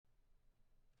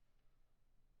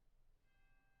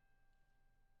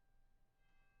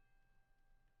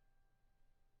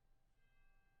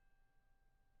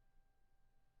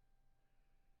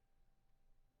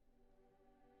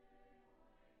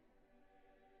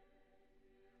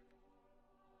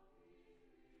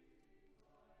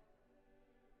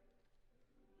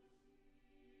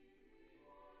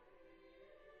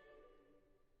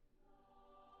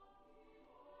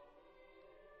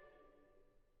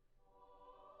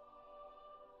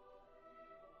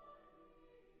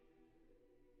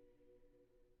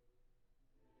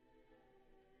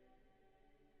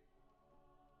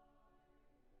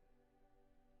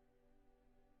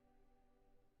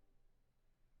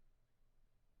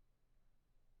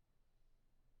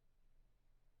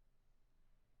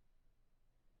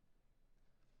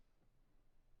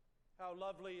How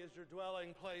lovely is your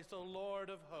dwelling place, O Lord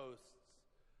of hosts.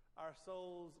 Our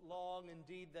souls long,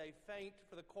 indeed they faint,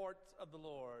 for the courts of the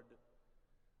Lord.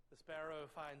 The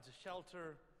sparrow finds a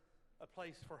shelter, a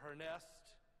place for her nest,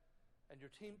 and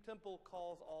your temple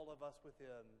calls all of us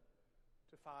within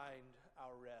to find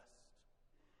our rest.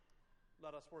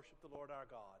 Let us worship the Lord our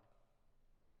God.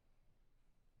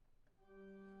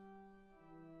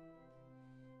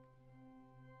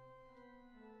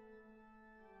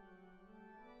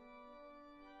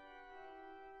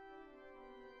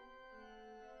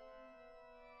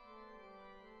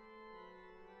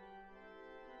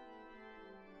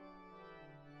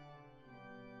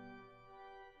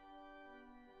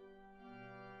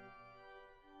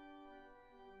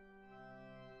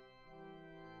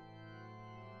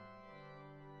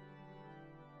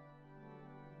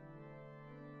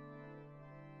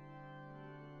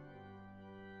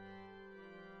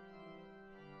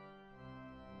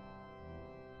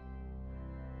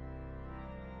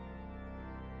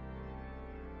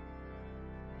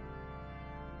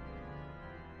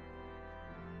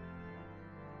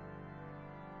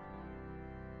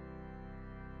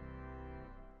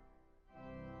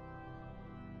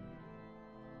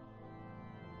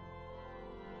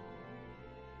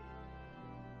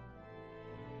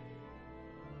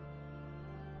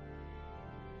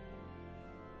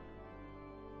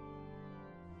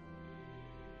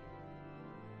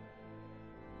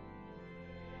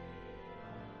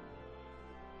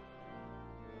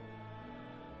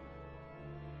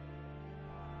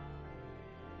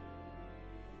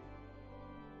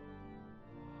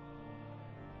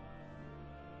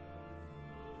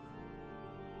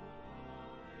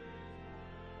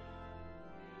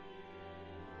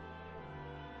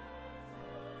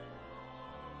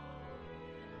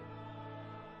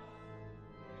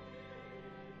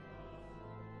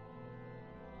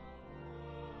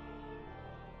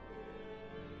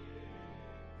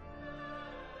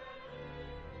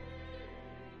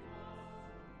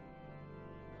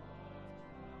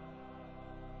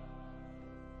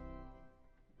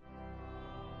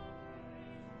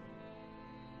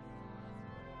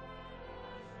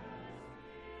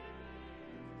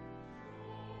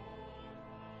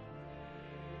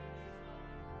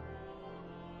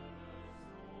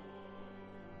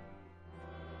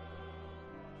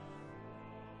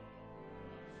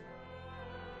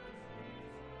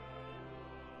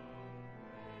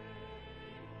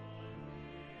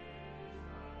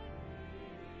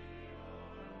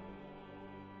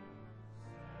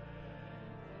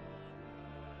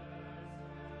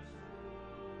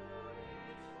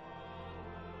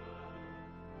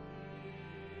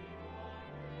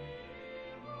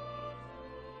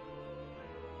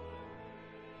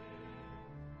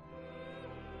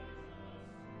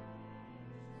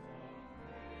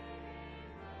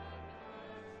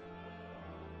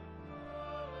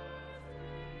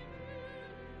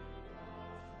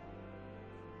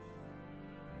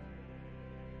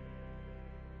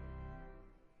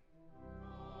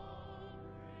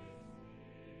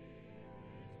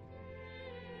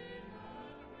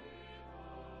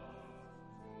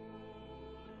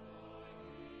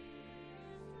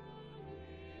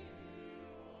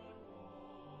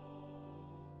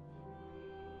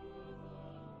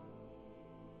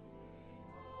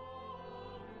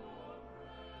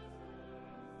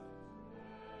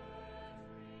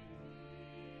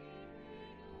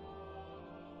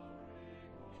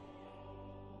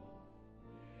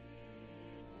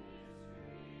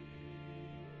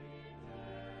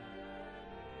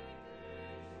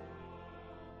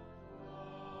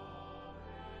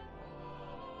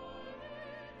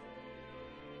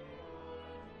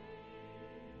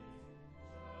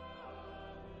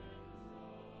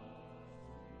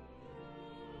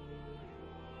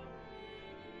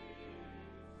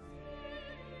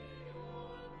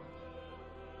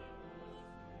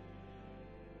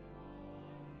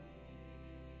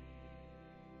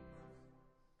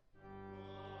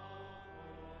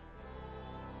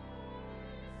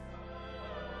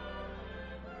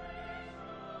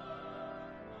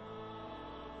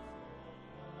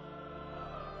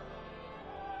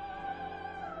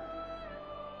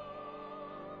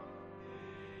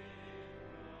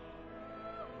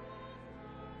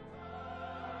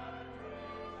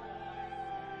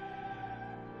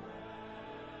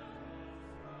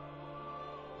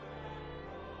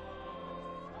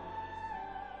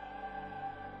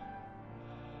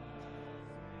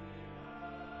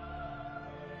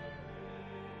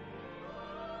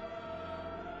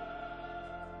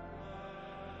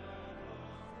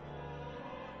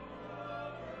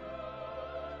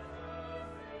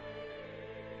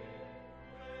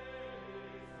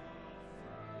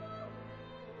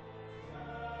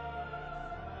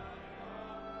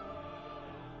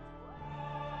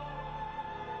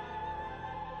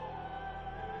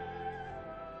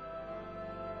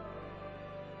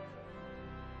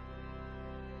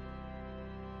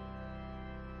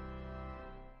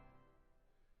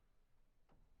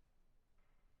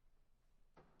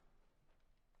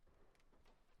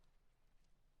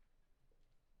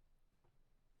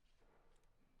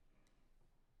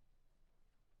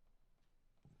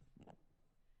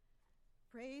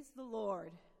 Praise the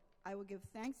Lord. I will give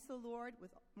thanks to the Lord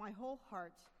with my whole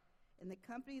heart in the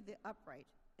company of the upright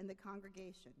in the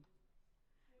congregation.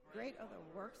 Great are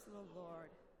the works of the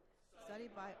Lord,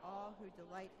 studied by all who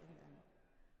delight in them.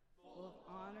 Full of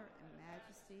honor and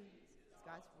majesty is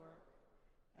God's work,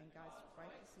 and God's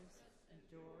righteousness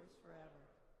endures forever.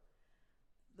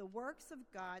 The works of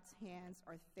God's hands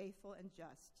are faithful and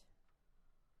just.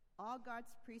 All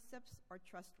God's precepts are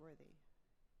trustworthy.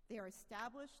 They are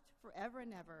established forever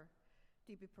and ever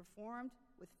to be performed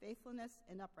with faithfulness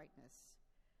and uprightness.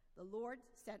 The Lord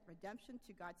sent redemption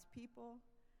to God's people.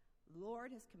 The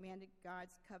Lord has commanded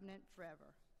God's covenant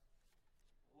forever.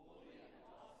 Holy and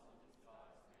awesome is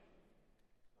God's name.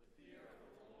 The fear of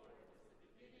the Lord is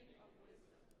the beginning of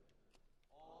wisdom.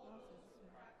 All those who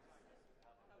practice it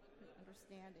have good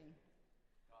understanding.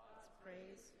 God's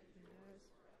praise endures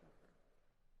forever.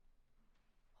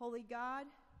 Holy God,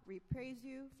 we praise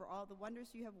you for all the wonders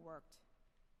you have worked.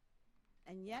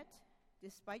 And yet,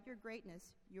 despite your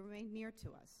greatness, you remain near to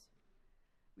us.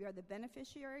 We are the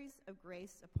beneficiaries of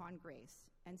grace upon grace,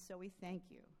 and so we thank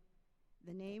you.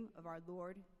 In the name of our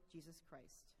Lord Jesus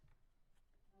Christ.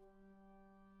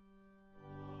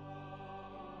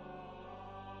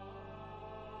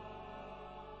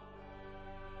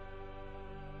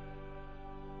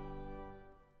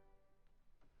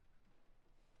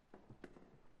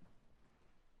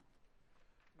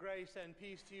 Grace and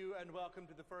peace to you, and welcome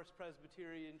to the First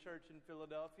Presbyterian Church in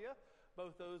Philadelphia.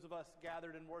 Both those of us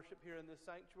gathered in worship here in this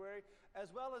sanctuary,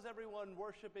 as well as everyone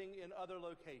worshiping in other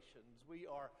locations. We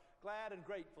are glad and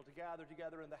grateful to gather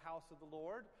together in the house of the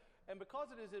Lord. And because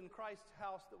it is in Christ's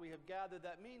house that we have gathered,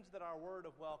 that means that our word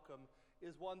of welcome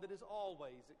is one that is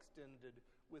always extended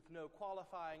with no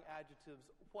qualifying adjectives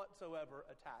whatsoever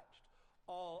attached.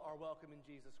 All are welcome in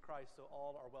Jesus Christ, so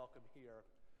all are welcome here.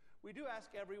 We do ask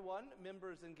everyone,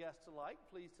 members and guests alike,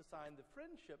 please to sign the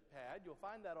friendship pad. You'll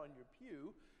find that on your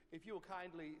pew. If you will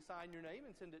kindly sign your name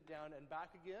and send it down and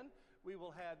back again, we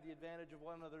will have the advantage of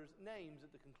one another's names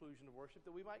at the conclusion of worship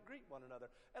that we might greet one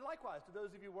another. And likewise, to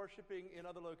those of you worshiping in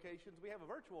other locations, we have a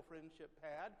virtual friendship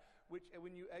pad, which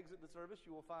when you exit the service,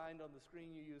 you will find on the screen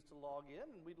you use to log in,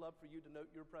 and we'd love for you to note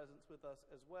your presence with us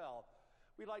as well.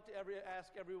 We'd like to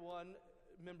ask everyone,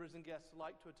 members and guests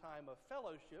alike, to a time of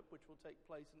fellowship, which will take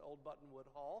place in Old Buttonwood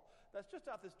Hall. That's just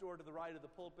out this door to the right of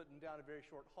the pulpit and down a very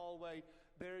short hallway.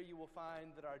 There you will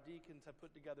find that our deacons have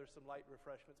put together some light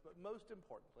refreshments, but most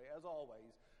importantly, as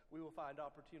always, we will find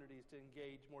opportunities to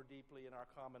engage more deeply in our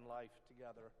common life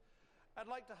together.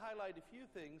 I'd like to highlight a few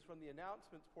things from the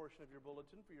announcements portion of your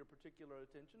bulletin for your particular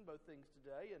attention, both things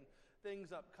today and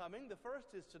things upcoming. The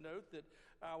first is to note that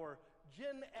our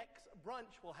Gen X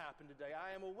brunch will happen today.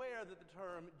 I am aware that the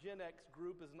term Gen X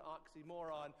group is an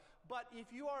oxymoron, but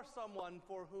if you are someone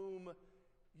for whom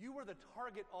you were the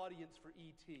target audience for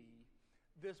E.T.,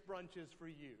 this brunch is for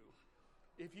you.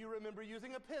 If you remember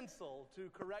using a pencil to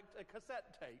correct a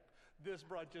cassette tape, this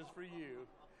brunch is for you.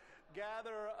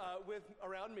 Gather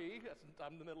around me,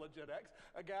 I'm in the middle of Gen X,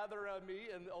 gather around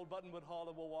me in the Old Buttonwood Hall,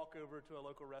 and we'll walk over to a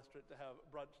local restaurant to have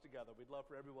brunch together. We'd love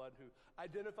for everyone who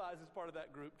identifies as part of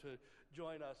that group to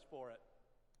join us for it.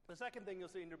 The second thing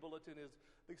you'll see in your bulletin is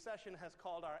the session has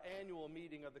called our annual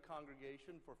meeting of the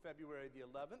congregation for February the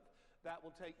 11th. That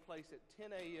will take place at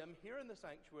 10 a.m. here in the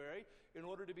sanctuary in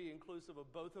order to be inclusive of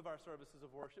both of our services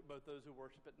of worship, both those who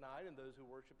worship at 9 and those who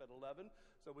worship at 11.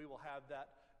 So we will have that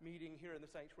meeting here in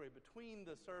the sanctuary between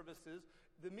the services.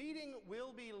 The meeting will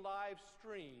be live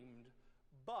streamed,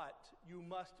 but you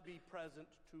must be present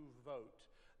to vote.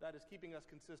 That is keeping us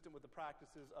consistent with the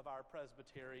practices of our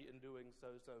presbytery in doing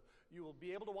so. So you will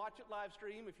be able to watch it live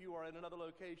stream if you are in another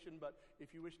location, but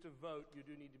if you wish to vote, you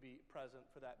do need to be present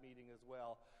for that meeting as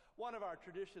well. One of our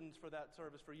traditions for that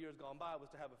service for years gone by was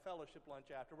to have a fellowship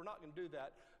lunch after. We're not going to do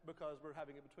that because we're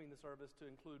having it between the service to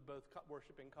include both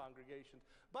worshiping congregations.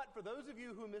 But for those of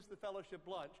you who missed the fellowship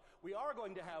lunch, we are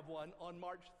going to have one on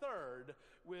March 3rd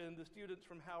when the students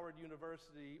from Howard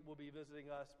University will be visiting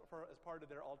us as part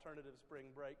of their alternative spring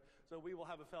break. So we will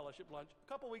have a fellowship lunch a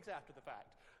couple weeks after the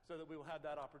fact so that we will have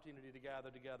that opportunity to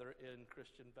gather together in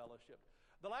Christian fellowship.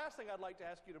 The last thing I'd like to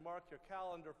ask you to mark your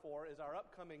calendar for is our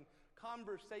upcoming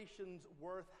Conversations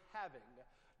Worth Having.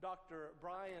 Dr.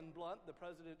 Brian Blunt, the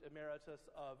President Emeritus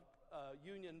of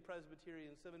Union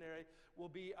Presbyterian Seminary, will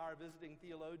be our visiting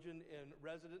theologian in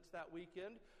residence that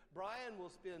weekend. Brian will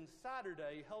spend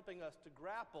Saturday helping us to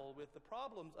grapple with the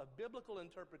problems of biblical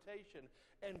interpretation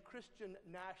and Christian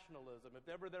nationalism.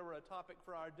 If ever there were a topic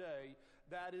for our day,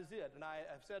 that is it. And I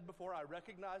have said before, I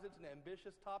recognize it's an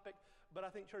ambitious topic, but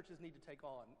I think churches need to take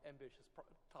on ambitious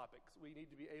topics. We need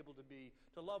to be able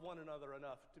to love one another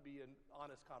enough to be in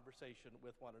honest conversation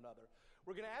with one another.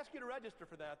 We're going to ask you to register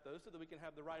for that, though, so that we can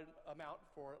have the right amount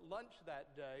for lunch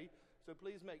that day. So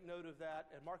please make note of that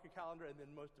and mark your calendar, and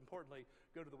then most importantly,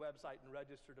 go to the website and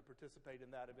register to participate in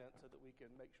that event so that we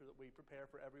can make sure that we prepare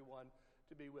for everyone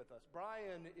to be with us.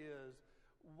 Brian is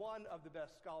one of the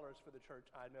best scholars for the church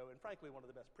I know, and frankly, one of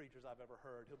the best preachers I've ever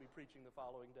heard. He'll be preaching the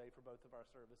following day for both of our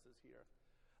services here.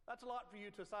 That's a lot for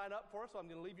you to sign up for, so I'm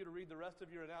going to leave you to read the rest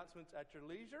of your announcements at your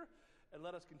leisure, and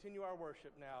let us continue our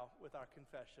worship now with our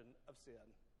confession of sin.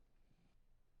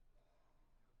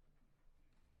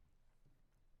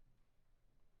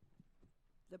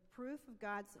 The proof of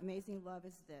God's amazing love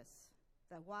is this,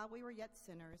 that while we were yet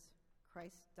sinners,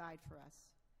 Christ died for us.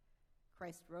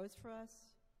 Christ rose for us.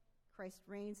 Christ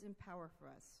reigns in power for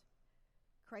us.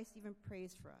 Christ even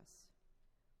prays for us.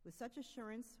 With such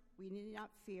assurance, we need not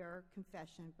fear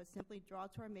confession, but simply draw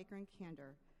to our Maker in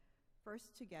candor,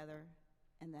 first together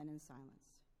and then in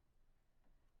silence.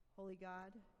 Holy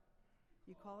God,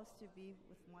 you call us to be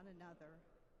with one another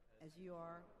as you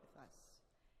are with us.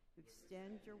 You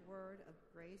extend your word of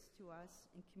grace to us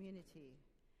in community,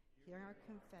 hearing our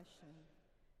confession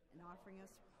and offering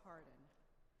us pardon.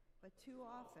 But too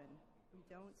often, we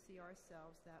don't see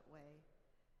ourselves that way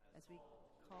as we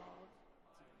called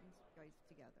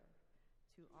together.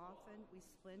 Too often, we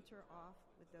splinter off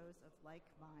with those of like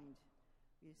mind.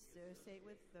 We associate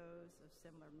with those of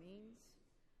similar means.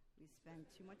 We spend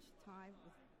too much time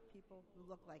with people who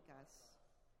look like us,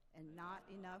 and not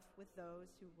enough with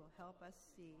those who will help us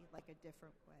see like a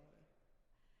different way.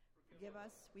 Forgive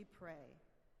us, we pray.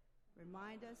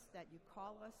 Remind us that you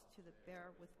call us to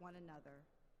bear with one another,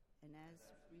 and as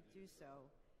we do so,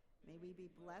 may we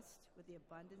be blessed with the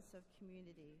abundance of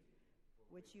community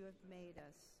which you have made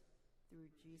us through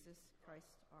Jesus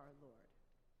Christ our Lord.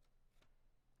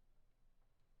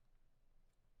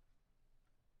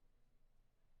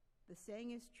 The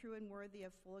saying is true and worthy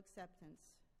of full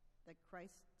acceptance, that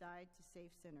Christ died to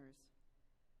save sinners.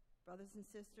 Brothers and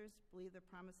sisters, believe the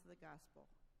promise of the gospel.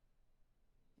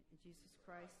 In Jesus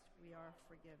Christ, we are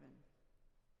forgiven.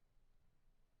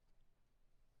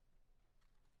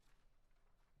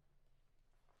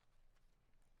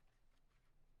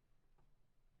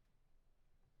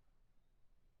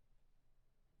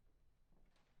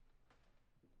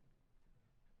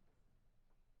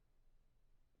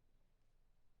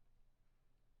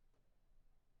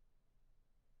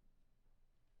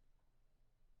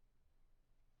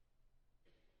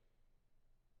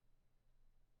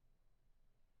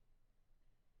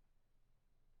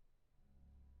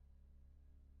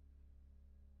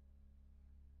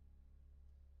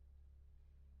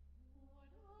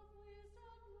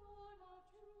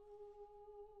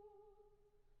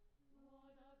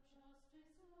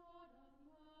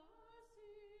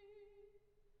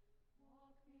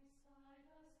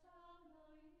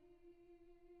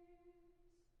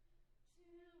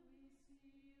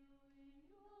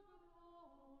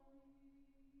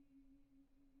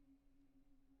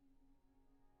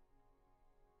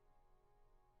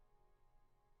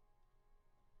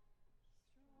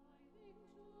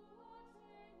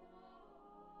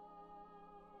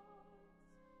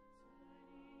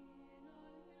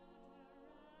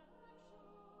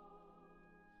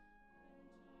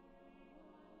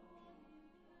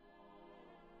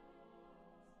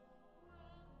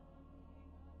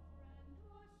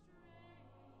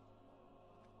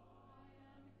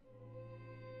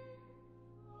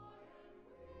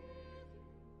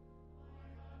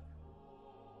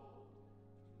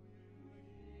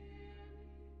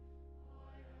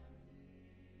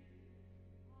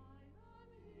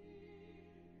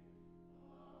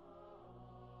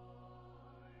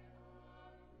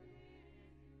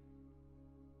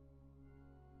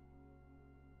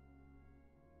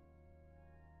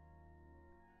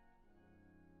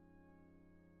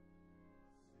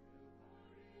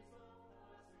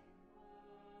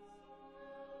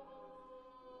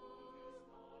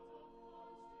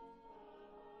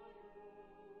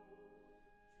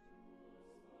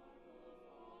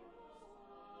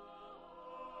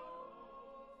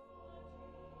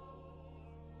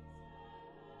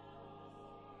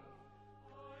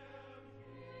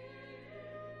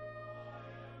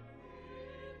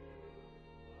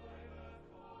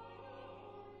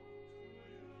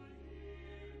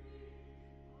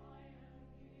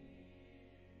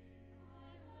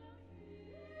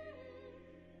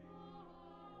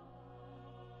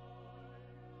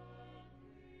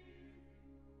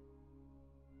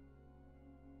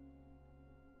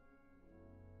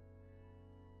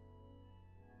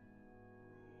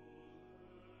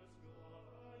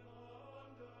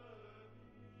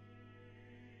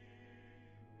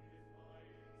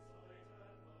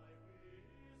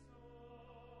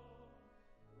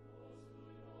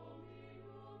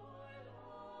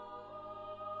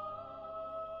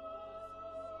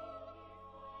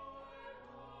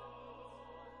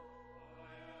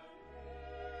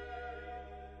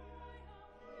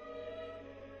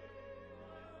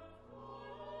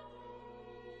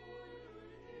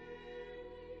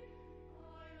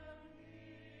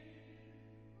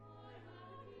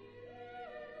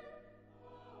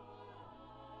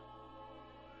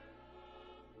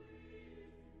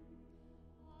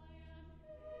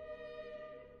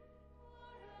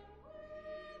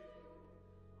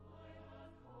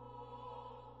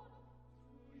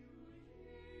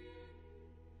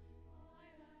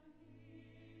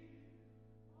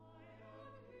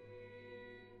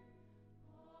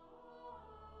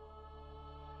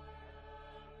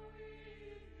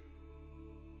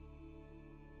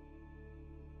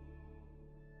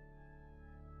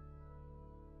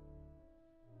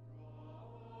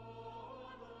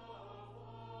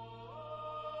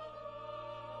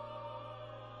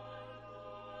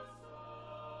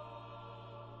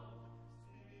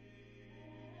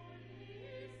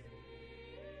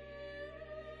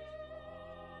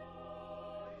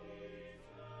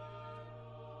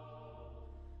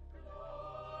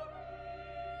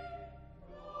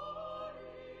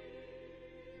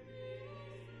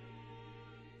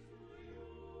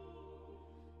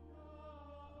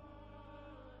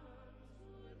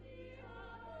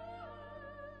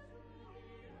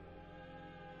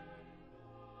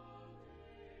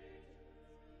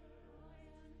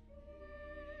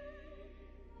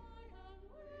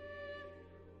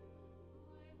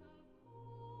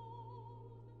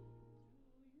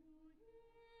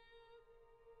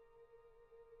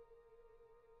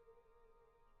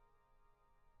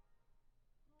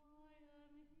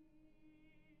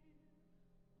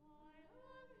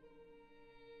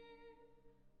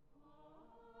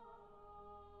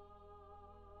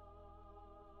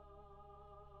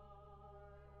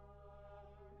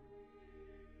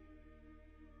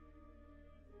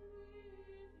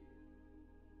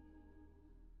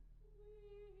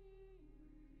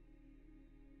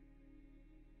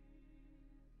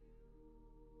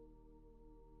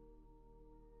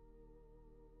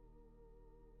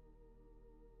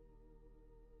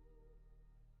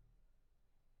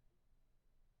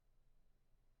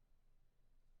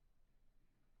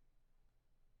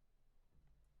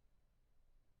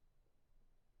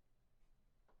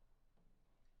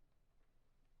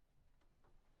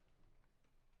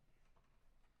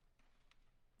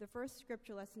 The first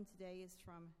scripture lesson today is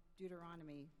from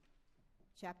Deuteronomy,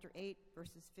 chapter 8,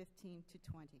 verses 15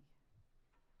 to 20.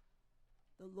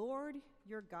 The Lord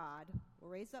your God will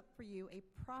raise up for you a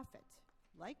prophet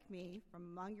like me from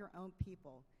among your own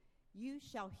people. You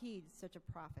shall heed such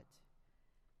a prophet.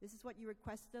 This is what you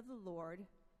requested of the Lord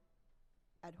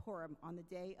at Horeb on the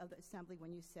day of the assembly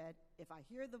when you said, if I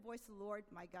hear the voice of the Lord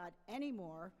my God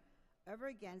anymore, ever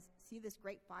again see this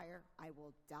great fire, I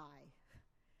will die.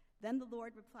 Then the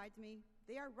Lord replied to me,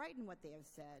 they are right in what they have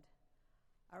said.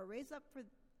 I will raise up for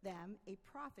them a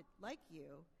prophet like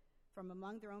you from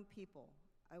among their own people.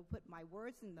 I will put my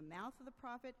words in the mouth of the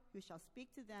prophet who shall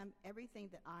speak to them everything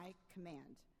that I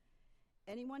command.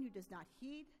 Anyone who does not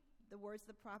heed the words of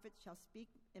the prophet shall speak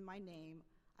in my name.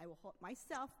 I will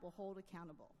myself will hold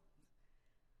accountable.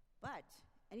 But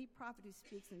any prophet who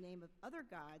speaks in the name of other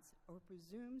gods or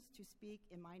presumes to speak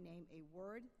in my name a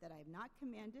word that I have not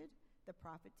commanded the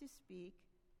prophet to speak,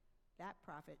 that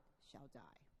prophet shall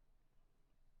die.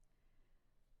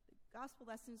 The gospel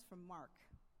lessons from Mark,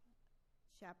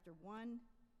 chapter 1,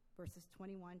 verses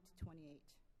 21 to 28.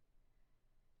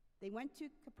 They went to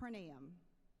Capernaum,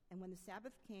 and when the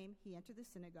Sabbath came, he entered the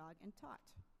synagogue and taught.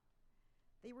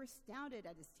 They were astounded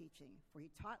at his teaching, for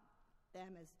he taught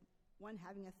them as one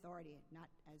having authority, not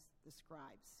as the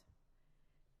scribes.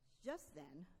 Just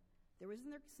then, there was in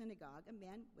their synagogue a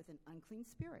man with an unclean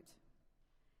spirit.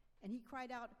 And he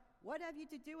cried out, what have you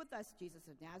to do with us, Jesus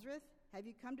of Nazareth? Have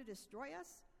you come to destroy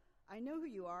us? I know who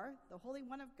you are, the Holy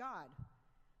One of God.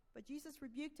 But Jesus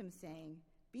rebuked him, saying,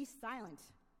 be silent,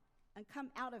 and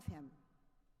come out of him.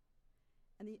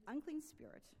 And the unclean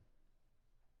spirit,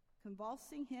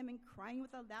 convulsing him and crying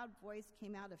with a loud voice,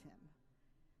 came out of him.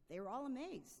 They were all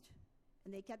amazed,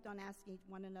 and they kept on asking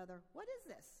one another, what is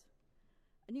this?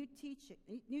 A new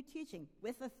teaching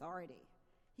with authority.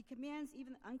 He commands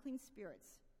even the unclean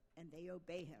spirits, and they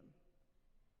obey him.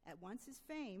 At once his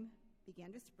fame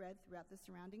began to spread throughout the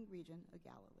surrounding region of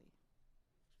Galilee.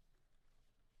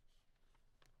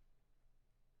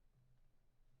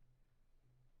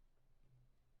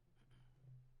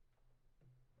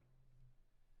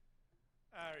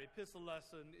 Our epistle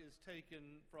lesson is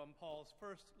taken from Paul's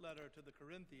first letter to the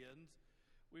Corinthians.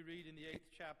 We read in the 8th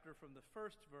chapter from the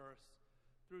first verse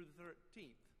through the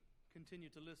 13th. Continue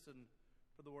to listen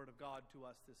for the word of God to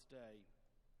us this day.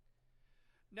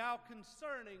 Now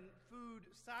concerning food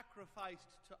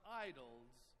sacrificed to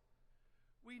idols,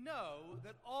 we know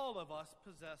that all of us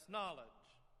possess knowledge.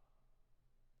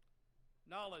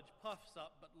 Knowledge puffs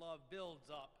up, but love builds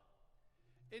up.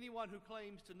 Anyone who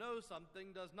claims to know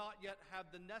something does not yet have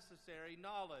the necessary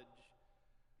knowledge,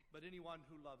 but anyone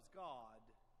who loves God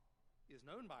is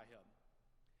known by him.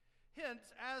 Hence,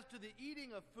 as to the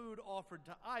eating of food offered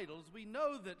to idols, we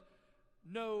know that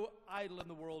no idol in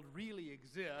the world really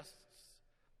exists,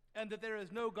 and that there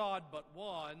is no God but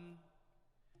one.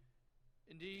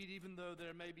 Indeed, even though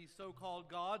there may be so-called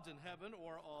gods in heaven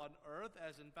or on earth,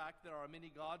 as in fact there are many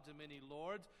gods and many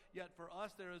lords, yet for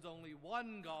us there is only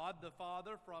one God, the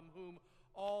Father, from whom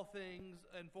all things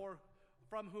and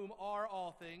from whom are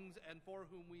all things and for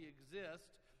whom we exist,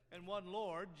 and one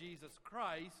Lord, Jesus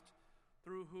Christ,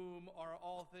 through whom are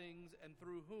all things and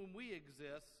through whom we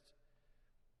exist.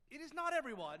 It is not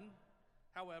everyone,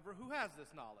 however, who has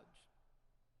this knowledge.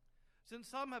 Since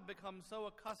some have become so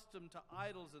accustomed to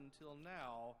idols until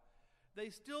now, they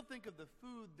still think of the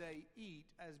food they eat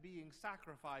as being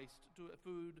sacrificed to a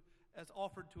food as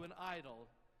offered to an idol,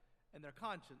 and their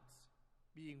conscience,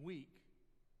 being weak,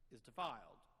 is defiled.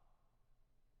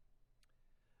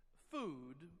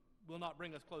 Food will not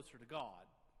bring us closer to God.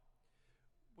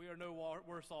 We are no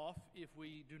worse off if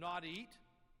we do not eat,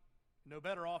 no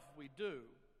better off if we do.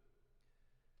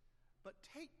 But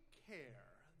take care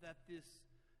that this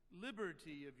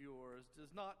liberty of yours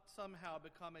does not somehow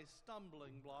become a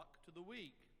stumbling block to the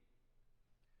weak.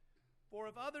 For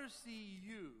if others see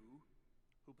you,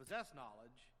 who possess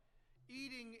knowledge,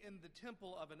 eating in the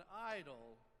temple of an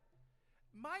idol,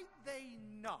 might they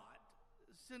not,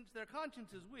 since their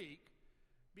conscience is weak,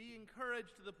 be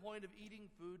encouraged to the point of eating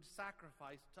food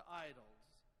sacrificed to idols?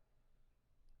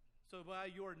 So by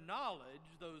your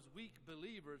knowledge, those weak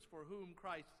believers for whom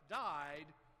Christ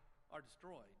died are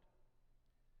destroyed.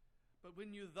 But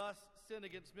when you thus sin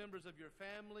against members of your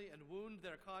family and wound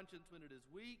their conscience when it is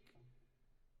weak,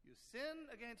 you sin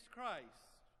against Christ.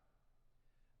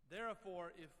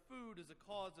 Therefore, if food is a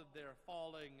cause of their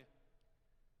falling,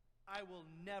 I will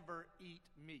never eat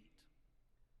meat,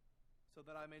 so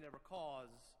that I may never cause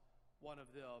one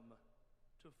of them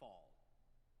to fall.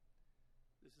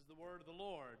 This is the word of the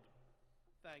Lord.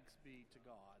 Thanks be to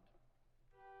God.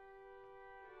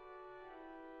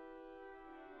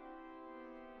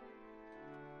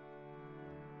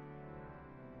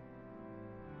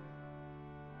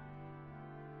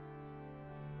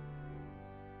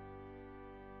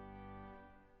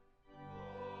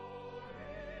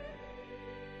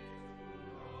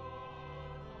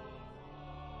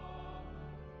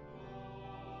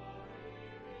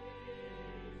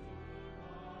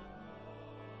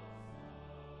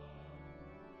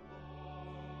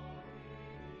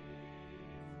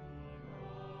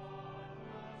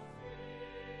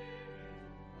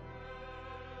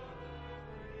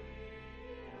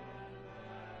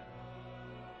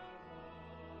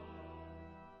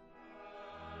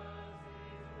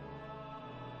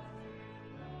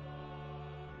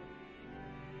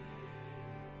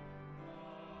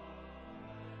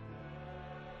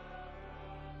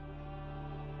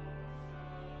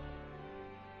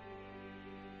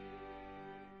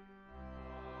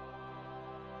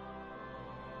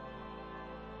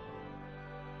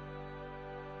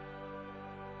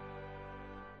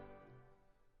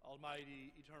 Almighty,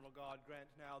 eternal God, grant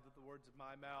now that the words of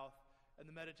my mouth and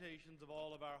the meditations of all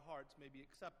of our hearts may be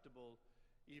acceptable,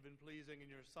 even pleasing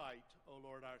in your sight, O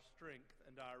Lord, our strength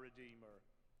and our Redeemer.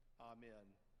 Amen.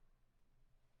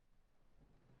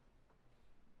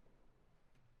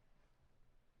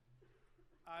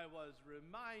 I was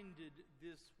reminded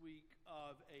this week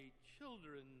of a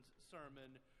children's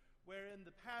sermon wherein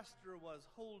the pastor was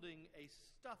holding a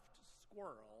stuffed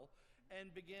squirrel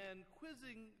and began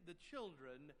quizzing the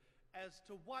children as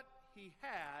to what he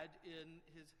had in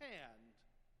his hand.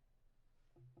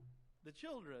 The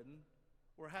children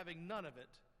were having none of it.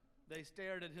 They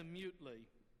stared at him mutely.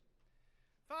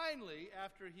 Finally,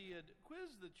 after he had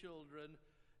quizzed the children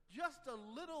just a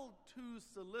little too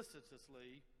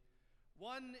solicitously,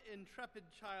 one intrepid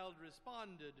child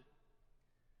responded,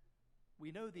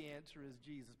 "We know the answer is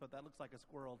Jesus, but that looks like a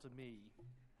squirrel to me."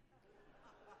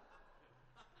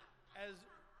 As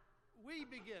we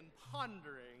begin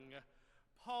pondering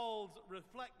Paul's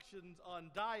reflections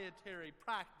on dietary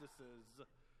practices,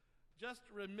 just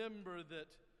remember that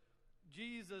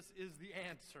Jesus is the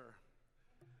answer,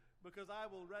 because I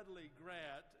will readily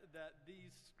grant that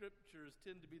these scriptures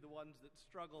tend to be the ones that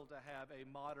struggle to have a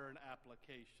modern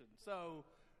application. So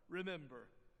remember,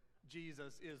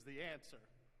 Jesus is the answer.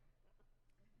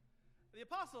 The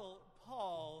Apostle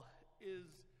Paul is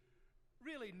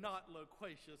really not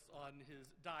loquacious on his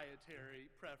dietary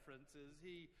preferences.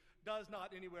 He does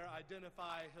not anywhere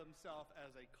identify himself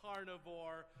as a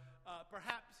carnivore.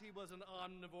 Perhaps he was an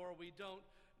omnivore, we don't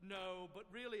know.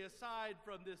 But really, aside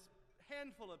from this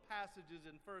handful of passages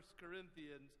in 1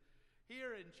 Corinthians,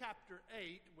 here in chapter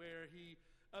 8, where he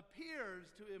appears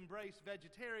to embrace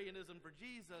vegetarianism for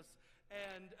Jesus,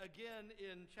 and again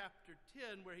in chapter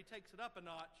 10, where he takes it up a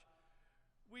notch,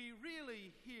 we really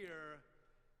hear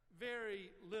very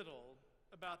little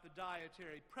about the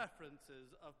dietary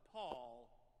preferences of Paul.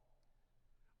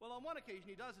 Well, on one occasion,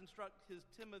 he does instruct his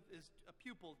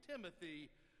pupil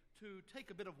Timothy to take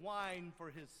a bit of wine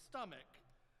for his stomach.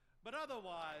 But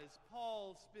otherwise,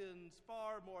 Paul spends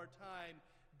far more time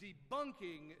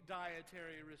debunking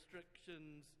dietary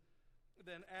restrictions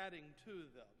than adding to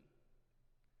them.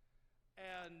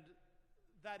 And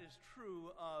that is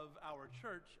true of our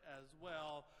church as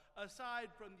well.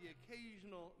 Aside from the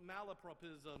occasional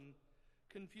malapropism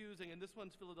confusing, and this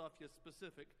one's Philadelphia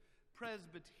specific,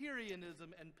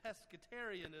 Presbyterianism and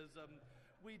pescatarianism,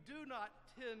 we do not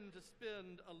tend to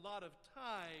spend a lot of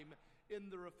time in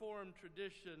the Reformed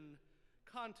tradition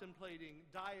contemplating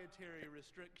dietary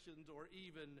restrictions or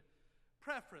even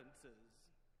preferences.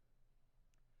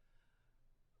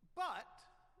 But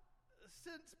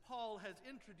since Paul has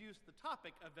introduced the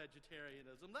topic of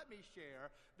vegetarianism, let me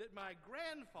share that my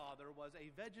grandfather was a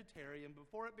vegetarian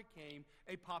before it became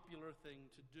a popular thing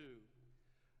to do.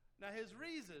 Now, his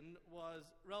reason was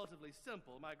relatively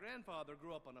simple. My grandfather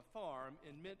grew up on a farm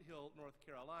in Mint Hill, North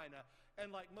Carolina,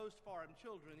 and like most farm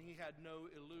children, he had no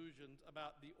illusions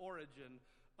about the origin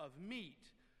of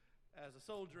meat. As a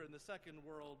soldier in the Second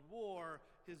World War,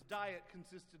 his diet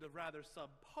consisted of rather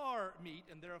subpar meat,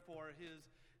 and therefore his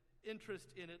interest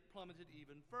in it plummeted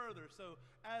even further. So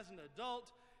as an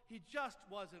adult, he just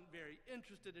wasn't very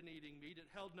interested in eating meat. It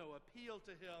held no appeal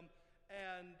to him.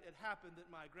 And it happened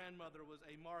that my grandmother was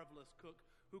a marvelous cook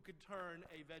who could turn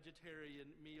a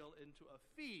vegetarian meal into a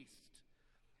feast.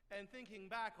 And thinking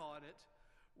back on it,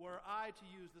 were I to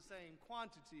use the same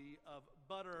quantity of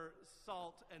butter,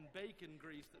 salt, and bacon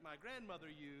grease that my grandmother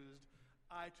used,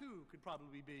 I too could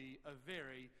probably be a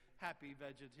very happy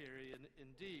vegetarian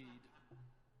indeed.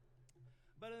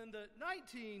 But in the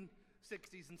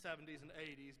 1960s and 70s and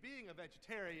 80s, being a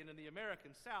vegetarian in the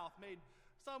American South made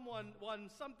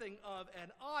something of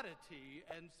an oddity,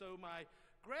 and so my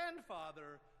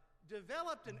grandfather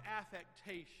developed an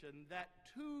affectation that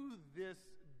to this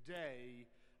day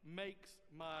makes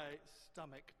my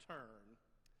stomach turn.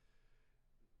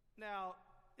 Now,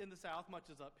 in the South,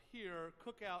 much as up here,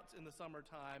 cookouts in the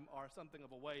summertime are something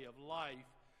of a way of life,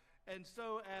 and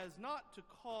so as not to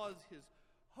cause his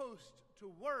host to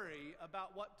worry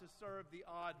about what to serve the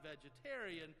odd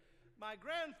vegetarian, my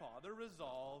grandfather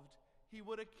resolved he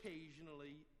would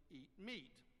occasionally eat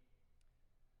meat.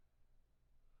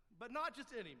 But not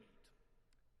just any meat.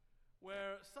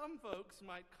 Where some folks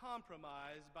might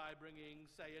compromise by bringing,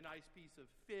 say, a nice piece of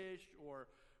fish or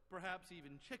perhaps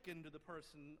even chicken to the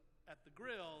person at the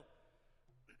grill,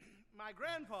 my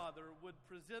grandfather would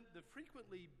present the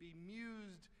frequently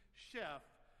bemused chef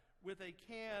with a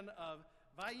can of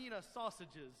Vienna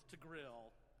sausages to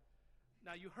grill.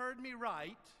 Now, you heard me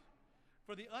right.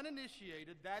 For the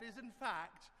uninitiated, that is in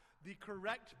fact the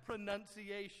correct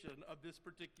pronunciation of this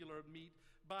particular meat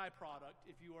byproduct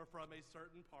if you are from a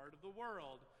certain part of the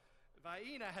world.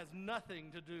 Vienna has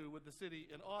nothing to do with the city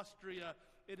in Austria.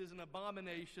 It is an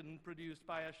abomination produced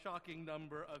by a shocking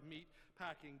number of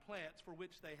meat-packing plants for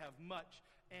which they have much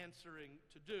answering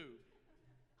to do.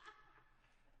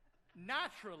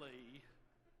 Naturally,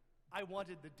 I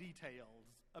wanted the details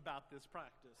about this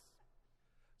practice.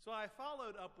 So I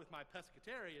followed up with my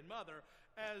pescatarian mother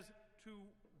as to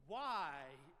why,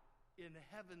 in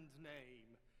heaven's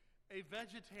name, a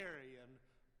vegetarian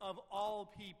of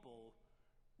all people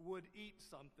would eat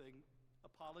something,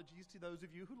 apologies to those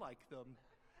of you who like them,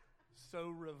 so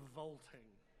revolting.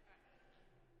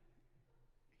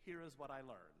 Here is what I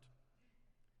learned.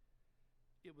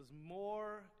 It was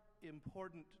more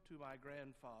important to my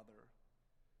grandfather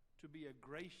to be a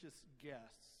gracious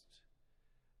guest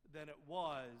than it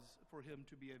was for him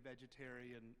to be a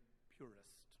vegetarian purist.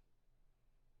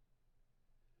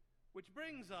 Which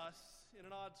brings us, in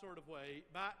an odd sort of way,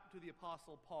 back to the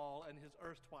Apostle Paul and his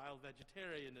erstwhile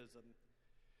vegetarianism.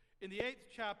 In the 8th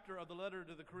chapter of the letter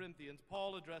to the Corinthians,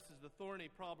 Paul addresses the thorny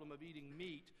problem of eating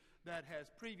meat that has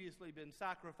previously been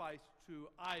sacrificed to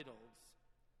idols.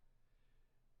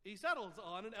 He settles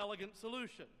on an elegant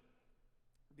solution.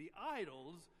 The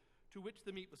idols to which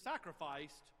the meat was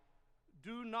sacrificed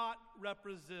do not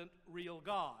represent real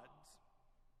gods.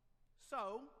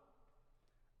 So,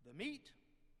 the meat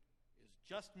is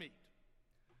just meat.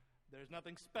 There's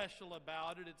nothing special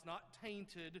about it. It's not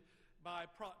tainted by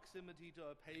proximity to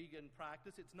a pagan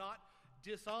practice. It's not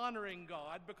dishonoring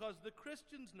God, because the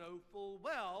Christians know full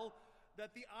well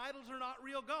that the idols are not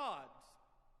real gods.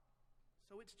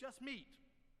 So it's just meat.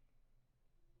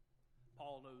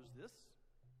 Paul knows this.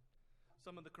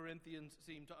 Some of the Corinthians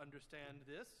seem to understand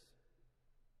this.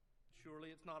 Surely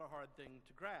it's not a hard thing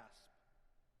to grasp.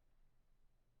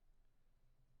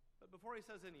 But before he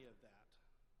says any of that,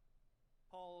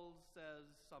 Paul says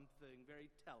something very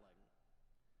telling.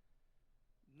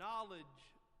 Knowledge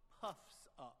puffs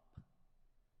up,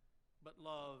 but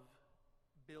love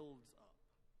builds up.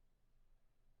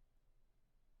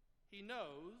 He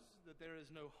knows that there is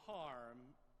no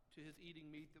harm to his eating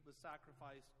meat that was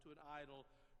sacrificed to an idol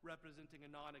representing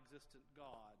a non-existent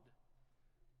God.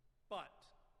 But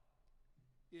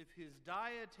if his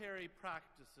dietary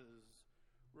practices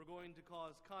were going to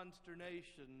cause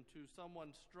consternation to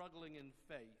someone struggling in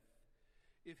faith,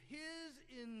 if his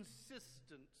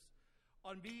insistence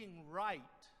on being right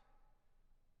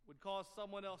would cause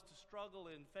someone else to struggle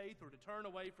in faith or to turn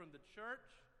away from the church,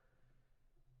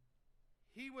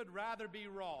 he would rather be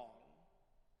wrong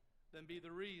than be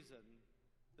the reason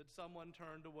that someone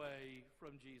turned away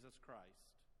from Jesus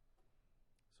Christ.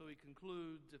 So he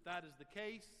concludes, if that is the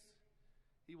case,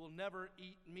 he will never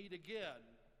eat meat again,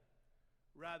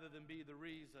 rather than be the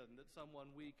reason that someone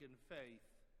weak in faith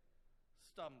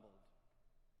stumbled.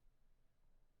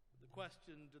 The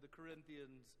question to the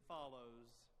Corinthians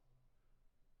follows,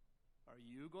 are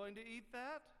you going to eat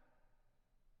that?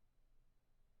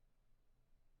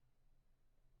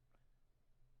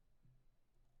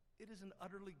 It is an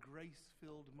utterly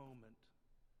grace-filled moment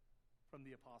from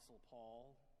the Apostle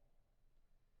Paul.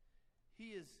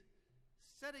 He is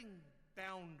setting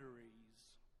boundaries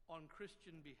on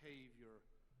Christian behavior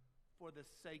for the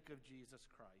sake of Jesus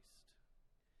Christ.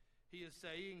 He is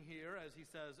saying here, as he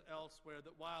says elsewhere,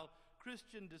 that while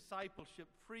Christian discipleship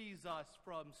frees us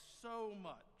from so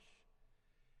much,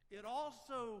 it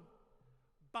also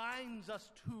binds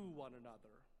us to one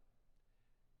another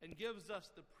and gives us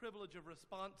the privilege of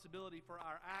responsibility for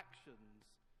our actions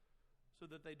so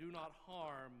that they do not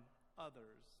harm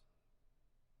others.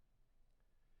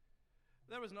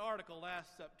 There was an article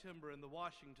last September in the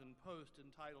Washington Post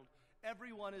entitled,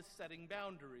 "Everyone is Setting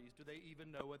Boundaries. Do they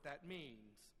even know what that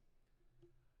means?"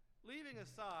 Leaving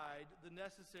aside the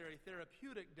necessary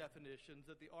therapeutic definitions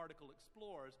that the article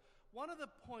explores, one of the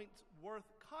points worth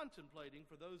contemplating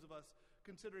for those of us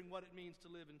considering what it means to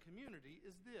live in community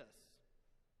is this.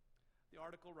 The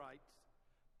article writes,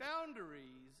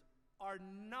 boundaries are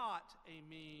not a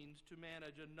means to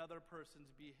manage another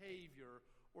person's behavior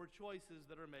or choices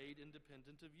that are made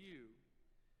independent of you.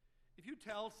 If you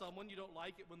tell someone you don't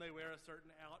like it when they wear a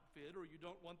certain outfit, or you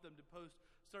don't want them to post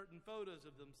certain photos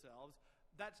of themselves,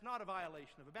 that's not a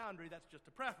violation of a boundary, that's just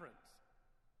a preference.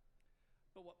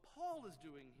 But what Paul is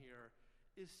doing here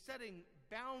is setting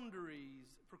boundaries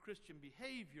for Christian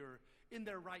behavior in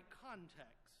their right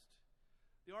context.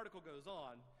 The article goes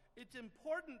on, it's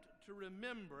important to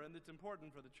remember, and it's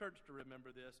important for the church to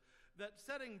remember this, that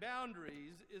setting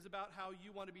boundaries is about how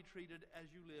you want to be treated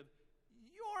as you live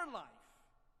your life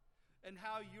and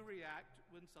how you react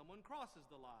when someone crosses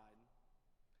the line.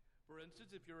 For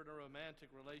instance, if you're in a romantic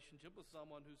relationship with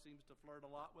someone who seems to flirt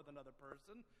a lot with another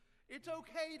person, it's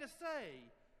okay to say,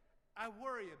 I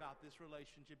worry about this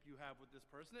relationship you have with this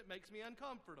person. It makes me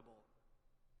uncomfortable.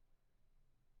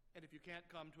 And if you can't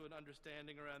come to an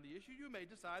understanding around the issue, you may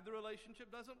decide the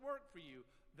relationship doesn't work for you.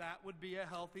 That would be a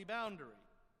healthy boundary.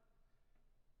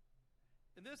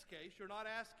 In this case, you're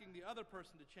not asking the other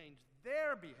person to change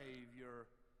their behavior,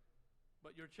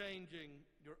 but you're changing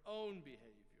your own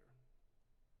behavior.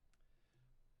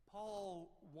 Paul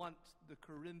wants the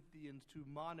Corinthians to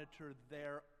monitor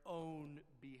their own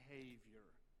behavior,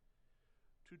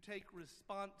 to take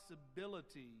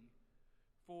responsibility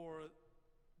for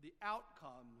the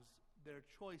outcomes their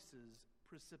choices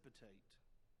precipitate.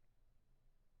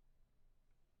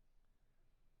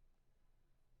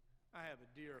 I have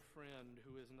a dear friend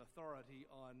who is an authority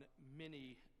on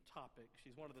many topics.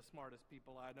 She's one of the smartest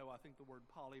people I know. I think the word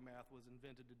polymath was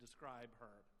invented to describe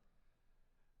her.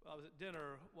 I was at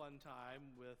dinner one time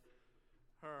with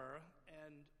her,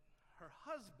 and her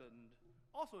husband,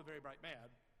 also a very bright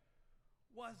man,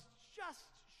 was just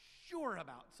sure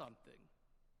about something.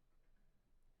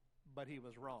 But he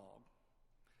was wrong.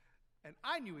 And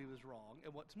I knew he was wrong,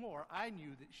 and what's more, I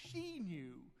knew that she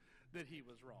knew that he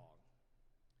was wrong.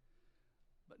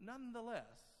 But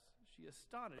nonetheless, she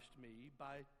astonished me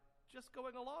by just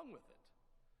going along with it.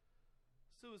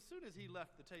 So as soon as he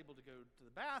left the table to go to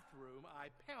the bathroom, I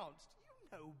pounced, "You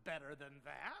know better than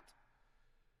that."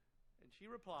 And she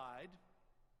replied,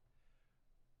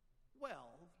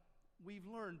 "Well, we've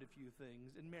learned a few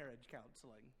things in marriage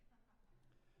counseling.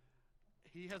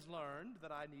 He has learned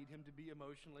that I need him to be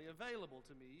emotionally available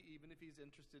to me, even if he's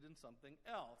interested in something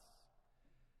else.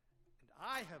 And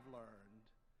I have learned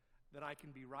that I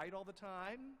can be right all the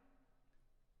time,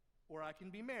 or I can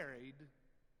be married,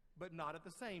 but not at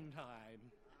the same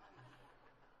time."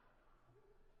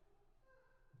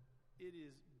 It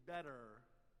is better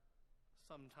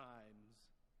sometimes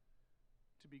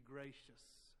to be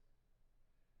gracious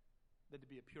than to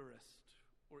be a purist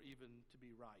or even to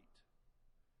be right.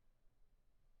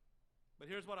 But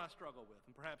here's what I struggle with,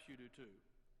 and perhaps you do too.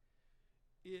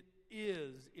 It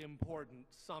is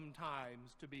important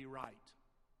sometimes to be right.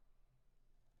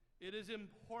 It is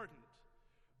important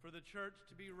for the church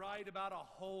to be right about a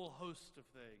whole host of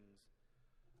things,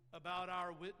 about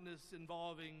our witness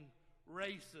involving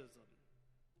racism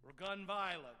or gun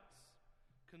violence,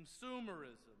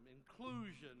 consumerism,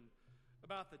 inclusion,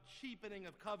 about the cheapening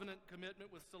of covenant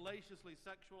commitment with salaciously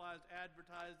sexualized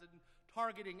advertising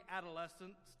targeting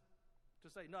adolescents, to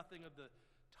say nothing of the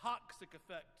toxic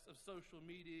effects of social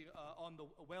media on the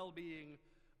well-being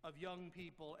of young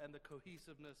people and the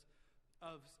cohesiveness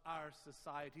of our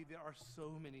society. There are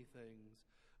so many things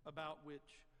about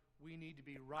which we need to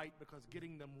be right, because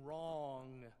getting them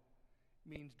wrong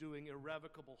means doing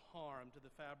irrevocable harm to the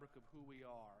fabric of who we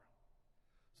are.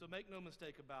 So make no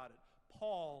mistake about it,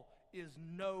 Paul is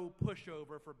no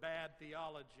pushover for bad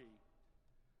theology.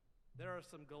 There are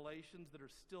some Galatians that are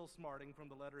still smarting from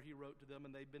the letter he wrote to them,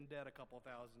 and they've been dead a couple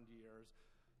thousand years.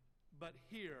 But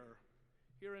here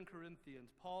in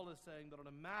Corinthians, Paul is saying that on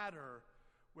a matter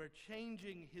where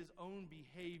changing his own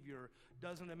behavior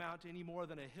doesn't amount to any more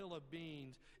than a hill of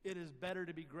beans, it is better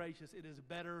to be gracious, it is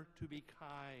better to be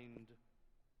kind.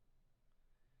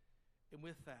 And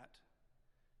with that,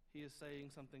 he is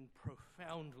saying something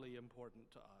profoundly important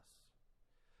to us.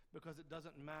 Because it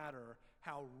doesn't matter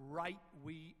how right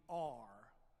we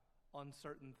are on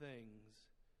certain things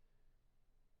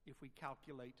if we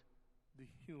calculate the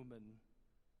human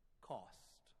cost.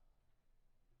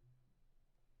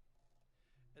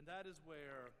 And that is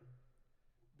where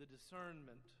the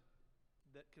discernment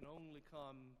that can only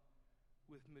come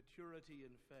with maturity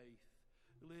in faith,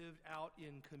 lived out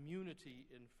in community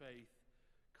in faith,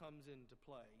 comes into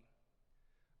play.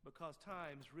 Because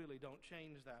times really don't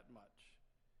change that much.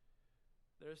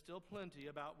 There's still plenty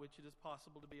about which it is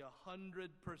possible to be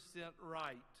 100%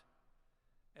 right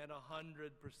and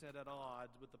 100% at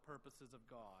odds with the purposes of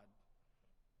God.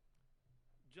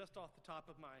 Just off the top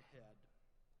of my head,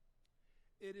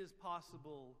 it is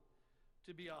possible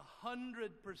to be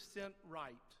 100%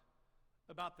 right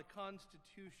about the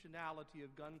constitutionality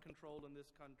of gun control in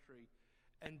this country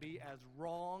and be as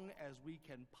wrong as we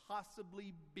can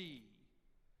possibly be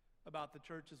about the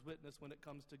church's witness when it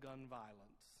comes to gun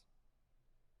violence.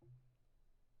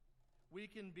 We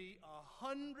can be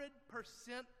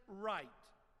 100% right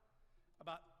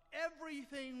about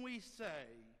everything we say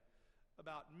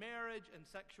about marriage and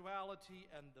sexuality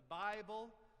and the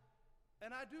Bible.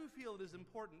 And I do feel it is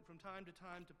important from time to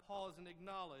time to pause and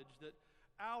acknowledge that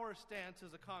our stance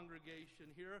as a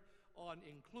congregation here on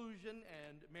inclusion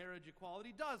and marriage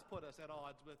equality does put us at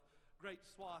odds with great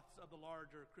swaths of the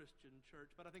larger Christian church.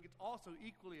 But I think it's also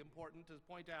equally important to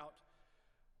point out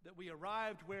that we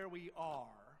arrived where we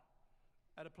are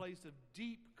at a place of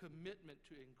deep commitment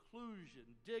to inclusion,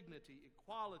 dignity,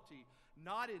 equality,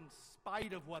 not in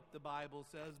spite of what the Bible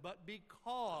says, but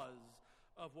because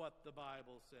of what the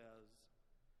Bible says.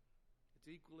 It's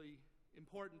equally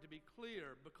important to be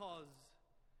clear because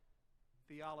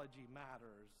theology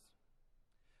matters.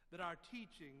 That our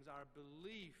teachings, our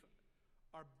belief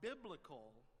are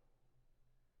biblical,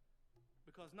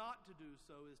 because not to do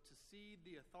so is to cede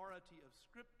the authority of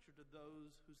Scripture to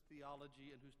those whose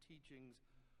theology and whose teachings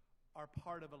are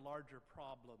part of a larger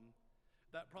problem.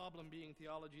 That problem being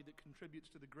theology that contributes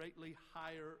to the greatly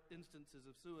higher instances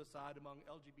of suicide among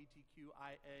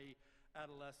LGBTQIA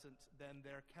adolescents than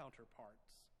their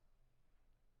counterparts.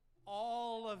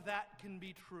 All of that can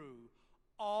be true.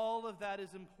 All of that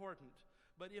is important.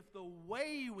 But if the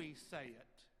way we say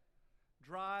it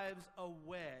drives a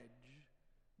wedge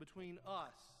between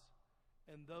us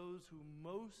and those who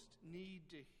most need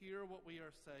to hear what we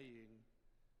are saying,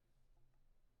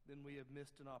 then we have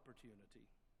missed an opportunity.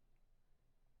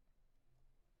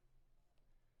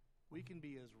 We can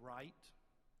be as right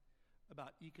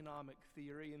about economic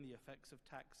theory and the effects of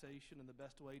taxation and the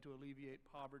best way to alleviate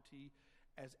poverty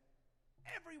as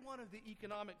every one of the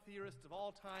economic theorists of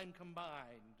all time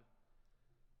combined.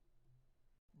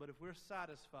 But if we're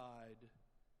satisfied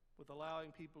with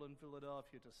allowing people in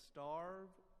Philadelphia to starve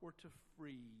or to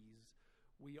freeze,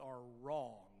 we are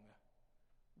wrong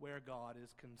where God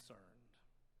is concerned.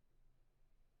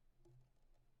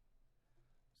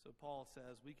 So Paul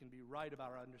says we can be right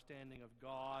about our understanding of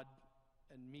God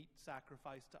and meat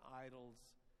sacrifice to idols,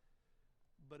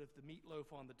 but if the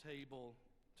meatloaf on the table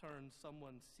turns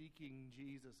someone seeking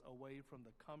Jesus away from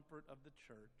the comfort of the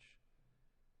church,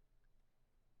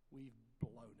 we've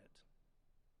blown it.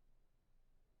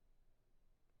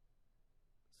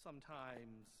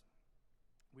 Sometimes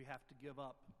we have to give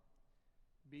up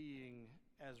being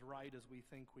as right as we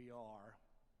think we are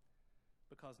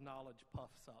because knowledge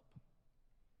puffs up,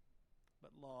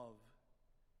 but love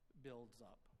builds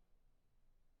up.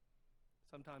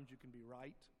 Sometimes you can be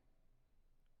right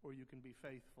or you can be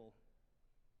faithful,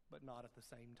 but not at the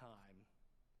same time.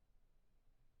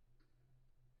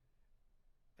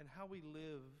 And how we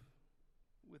live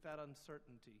with that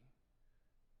uncertainty,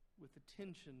 with the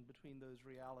tension between those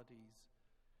realities,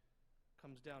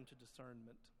 comes down to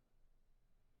discernment.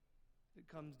 It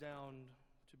comes down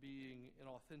to being in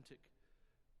authentic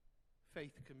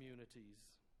faith communities.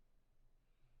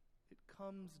 It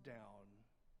comes down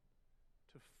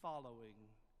to following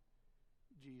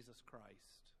Jesus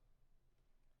Christ.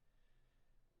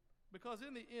 Because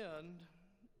in the end,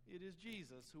 it is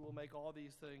Jesus who will make all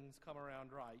these things come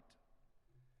around right.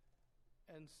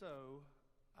 And so,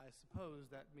 I suppose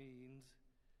that means,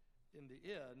 in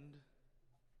the end,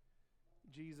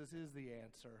 Jesus is the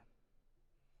answer.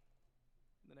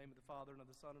 In the name of the Father, and of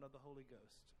the Son, and of the Holy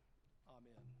Ghost.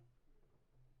 Amen.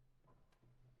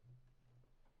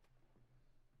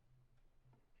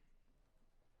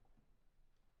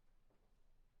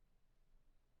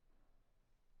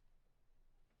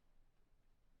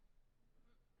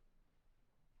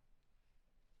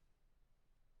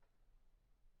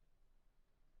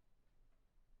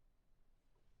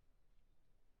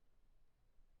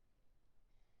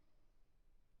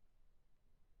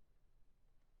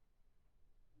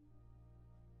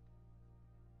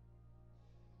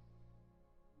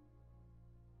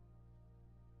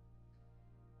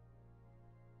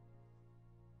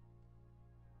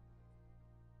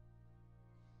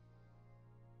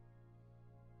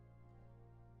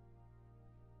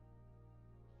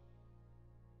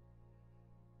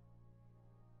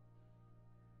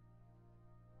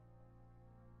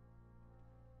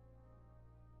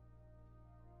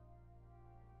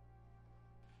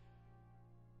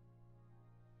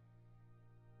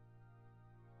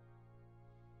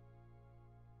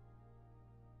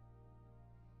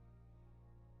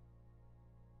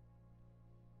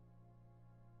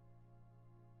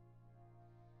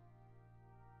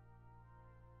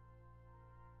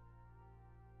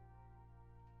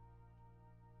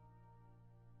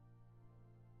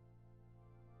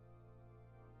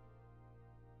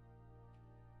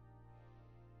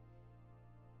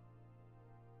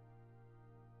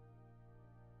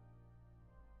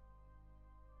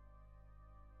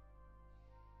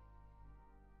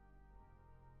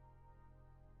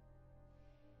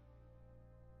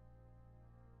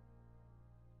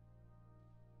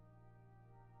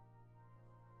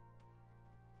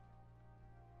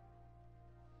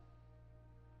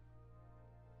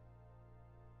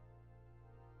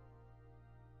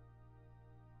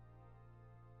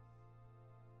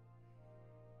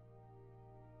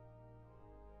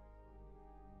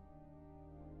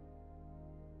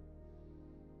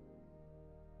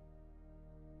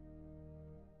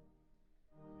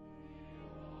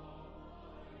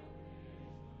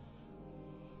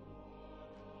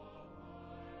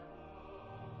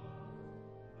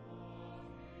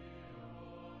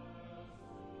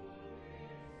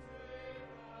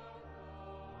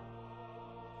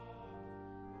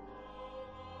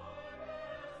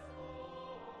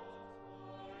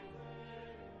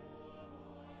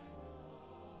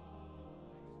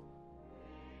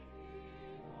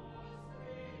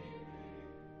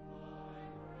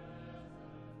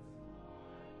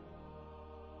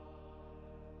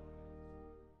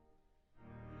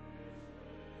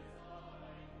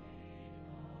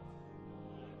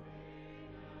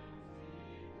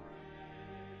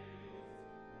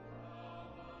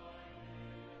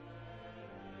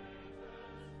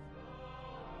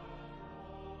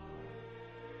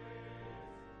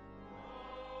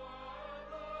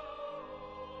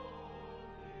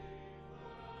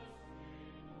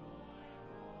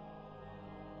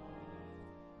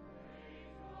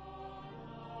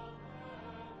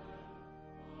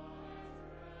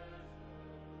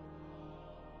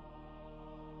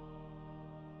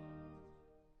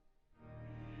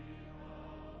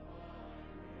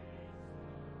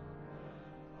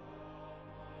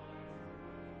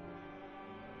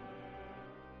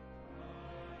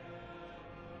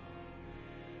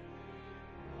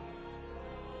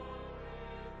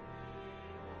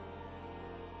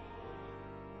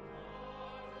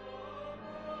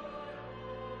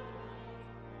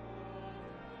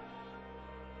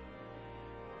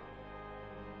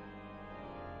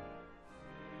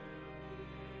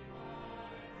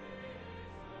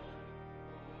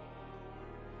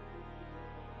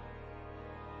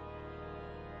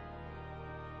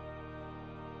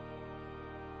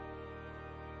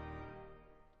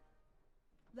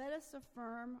 Let us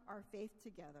affirm our faith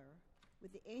together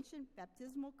with the ancient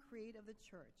baptismal creed of the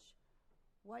Church.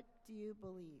 What do you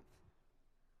believe?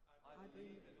 I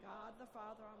believe in God the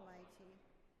Father Almighty,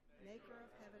 maker of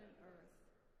heaven and earth,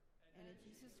 and in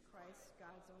Jesus Christ,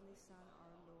 God's only Son,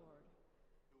 our Lord,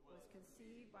 who was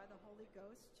conceived by the Holy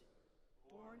Ghost,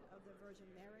 born of the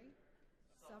Virgin Mary,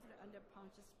 suffered under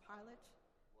Pontius Pilate,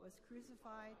 was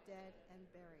crucified, dead, and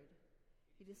buried.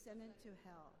 He descended to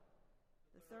hell.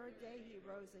 The third day he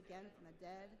rose again from the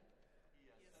dead,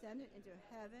 ascended into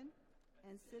heaven,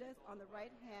 and sitteth on the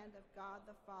right hand of God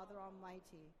the Father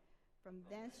Almighty. From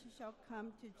thence he shall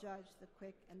come to judge the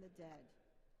quick and the dead.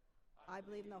 I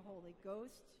believe in the Holy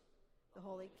Ghost, the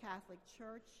Holy Catholic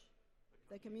Church,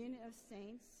 the communion of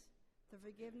saints, the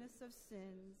forgiveness of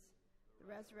sins, the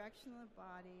resurrection of the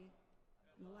body,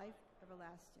 and the life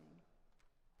everlasting.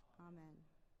 Amen.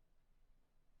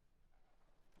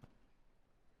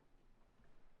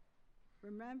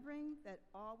 Remembering that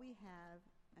all we have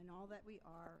and all that we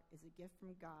are is a gift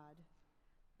from God,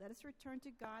 let us return to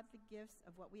God the gifts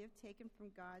of what we have taken from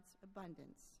God's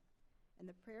abundance and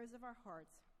the prayers of our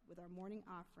hearts with our morning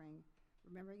offering,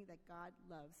 remembering that God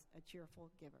loves a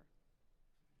cheerful giver.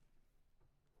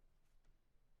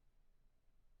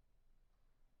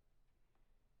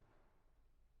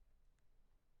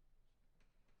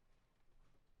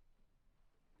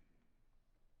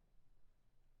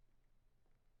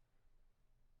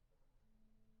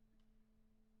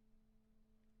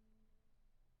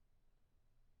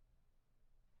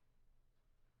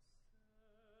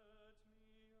 Set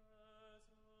me as a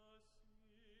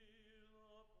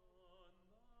seal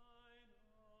upon thine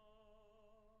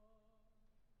heart.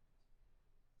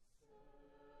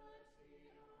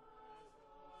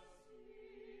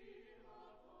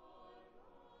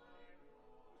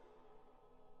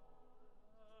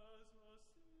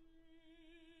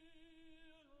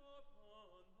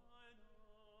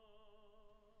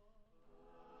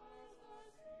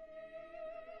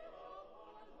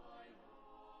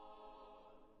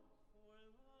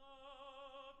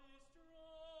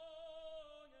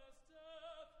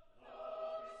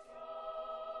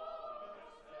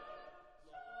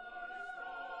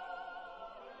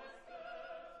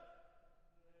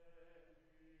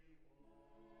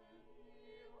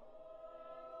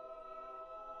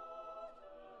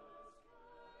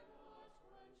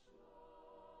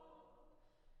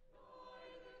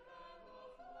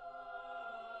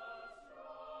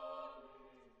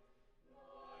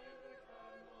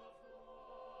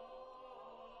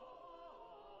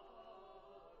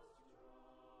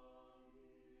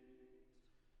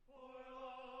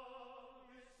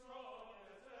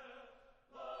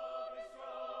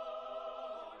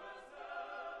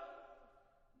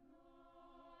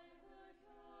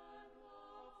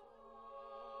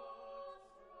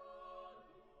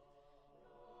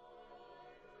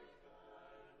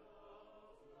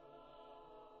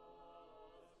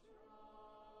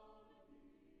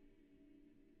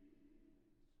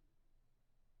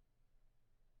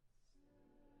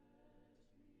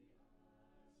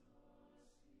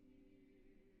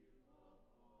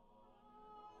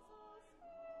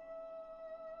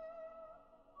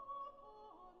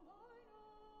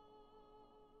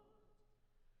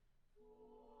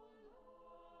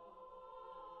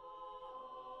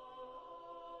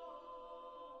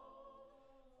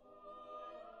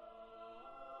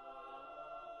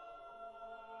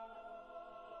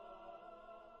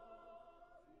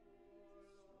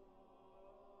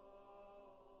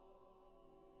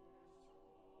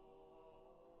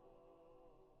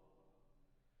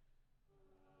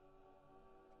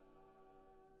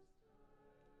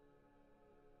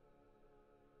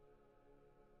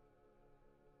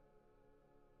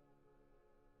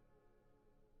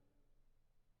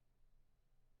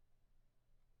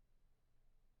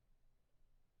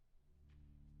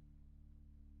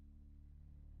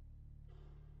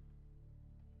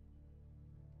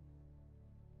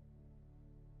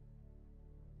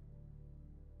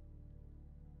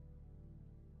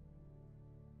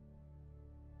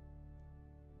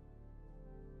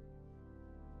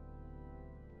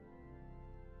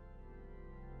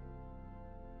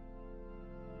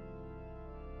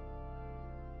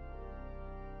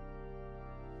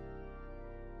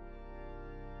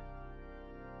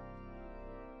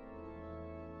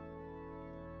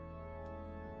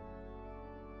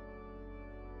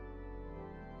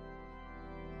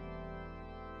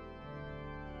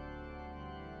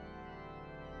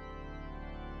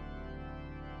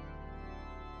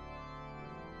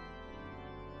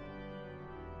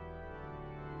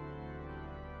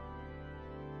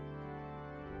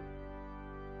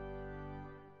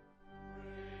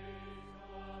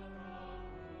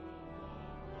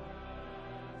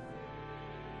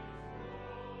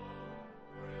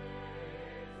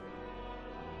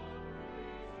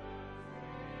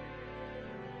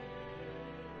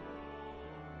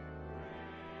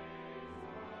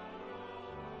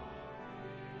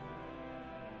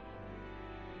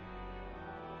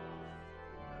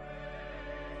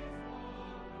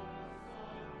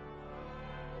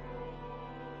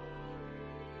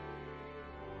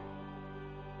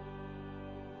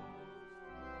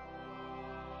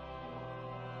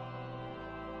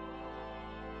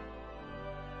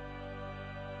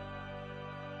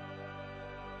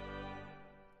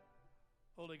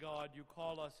 Holy God, you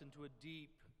call us into a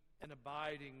deep and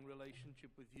abiding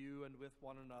relationship with you and with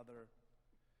one another.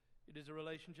 It is a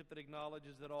relationship that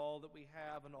acknowledges that all that we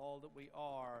have and all that we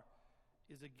are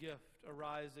is a gift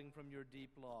arising from your deep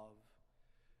love.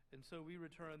 And so we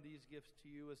return these gifts to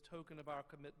you as token of our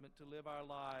commitment to live our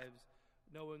lives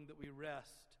knowing that we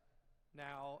rest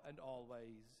now and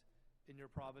always in your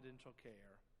providential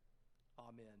care.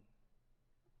 Amen.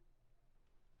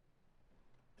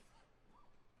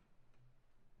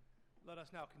 Let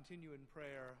us now continue in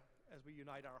prayer as we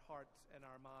unite our hearts and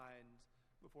our minds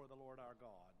before the Lord our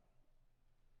God.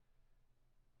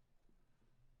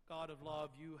 God of love,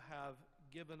 you have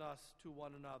given us to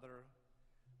one another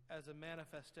as a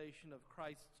manifestation of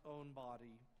Christ's own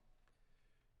body.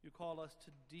 You call us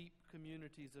to deep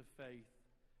communities of faith,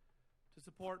 to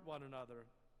support one another,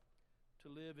 to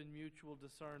live in mutual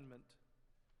discernment,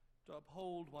 to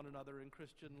uphold one another in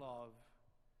Christian love.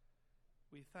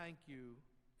 We thank you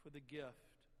for the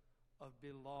gift of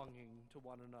belonging to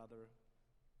one another.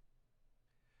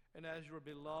 And as your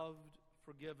beloved,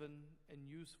 forgiven, and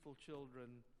useful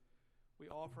children, we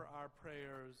offer our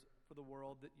prayers for the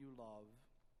world that you love.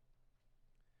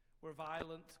 Where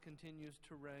violence continues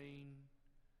to reign,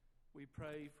 we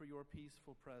pray for your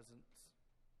peaceful presence.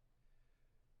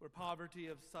 Where poverty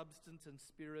of substance and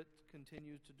spirit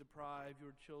continues to deprive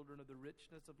your children of the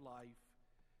richness of life,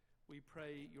 we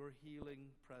pray your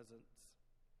healing presence.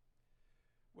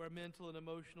 Where mental and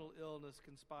emotional illness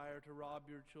conspire to rob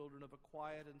your children of a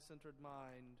quiet and centered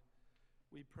mind,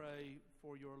 we pray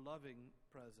for your loving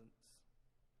presence.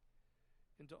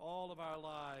 Into all of our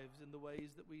lives, in the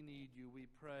ways that we need you, we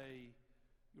pray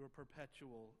your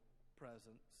perpetual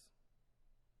presence.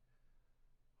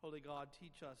 Holy God,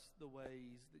 teach us the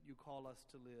ways that you call us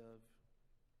to live.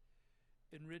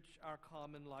 Enrich our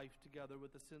common life together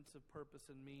with a sense of purpose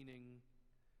and meaning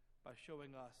by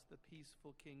showing us the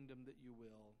peaceful kingdom that you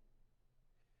will.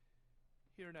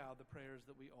 Hear now the prayers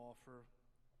that we offer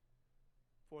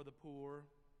for the poor,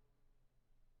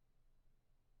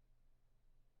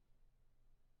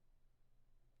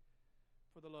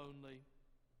 for the lonely,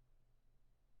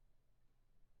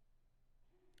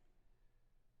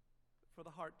 for the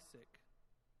heartsick,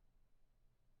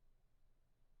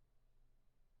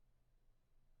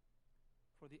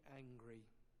 for the angry,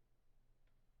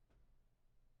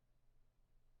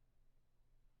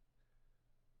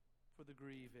 for the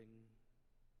grieving,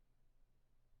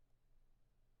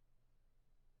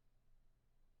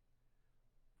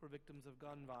 for victims of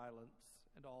gun violence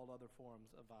and all other forms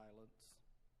of violence.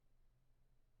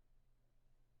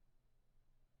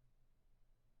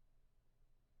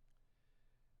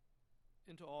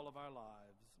 Into all of our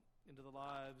lives, into the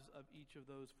lives of each of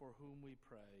those for whom we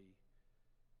pray,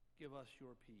 give us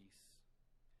your peace.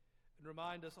 And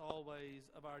remind us always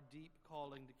of our deep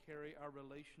calling to carry our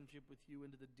relationship with you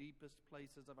into the deepest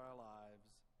places of our lives.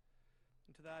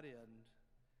 And to that end,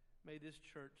 may this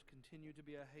church continue to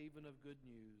be a haven of good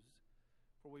news,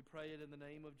 for we pray it in the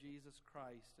name of Jesus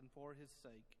Christ and for his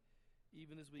sake,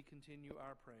 even as we continue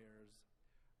our prayers.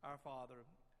 Our Father,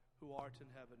 who art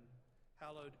in heaven,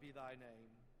 hallowed be thy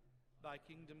name. Thy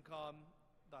kingdom come,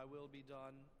 thy will be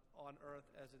done, on earth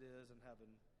as it is in heaven.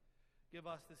 Give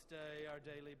us this day our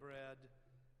daily bread,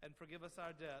 and forgive us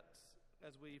our debts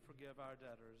as we forgive our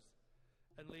debtors.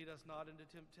 And lead us not into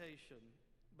temptation,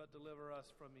 but deliver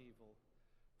us from evil.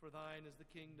 For thine is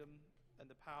the kingdom, and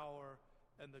the power,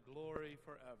 and the glory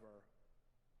forever.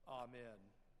 Amen.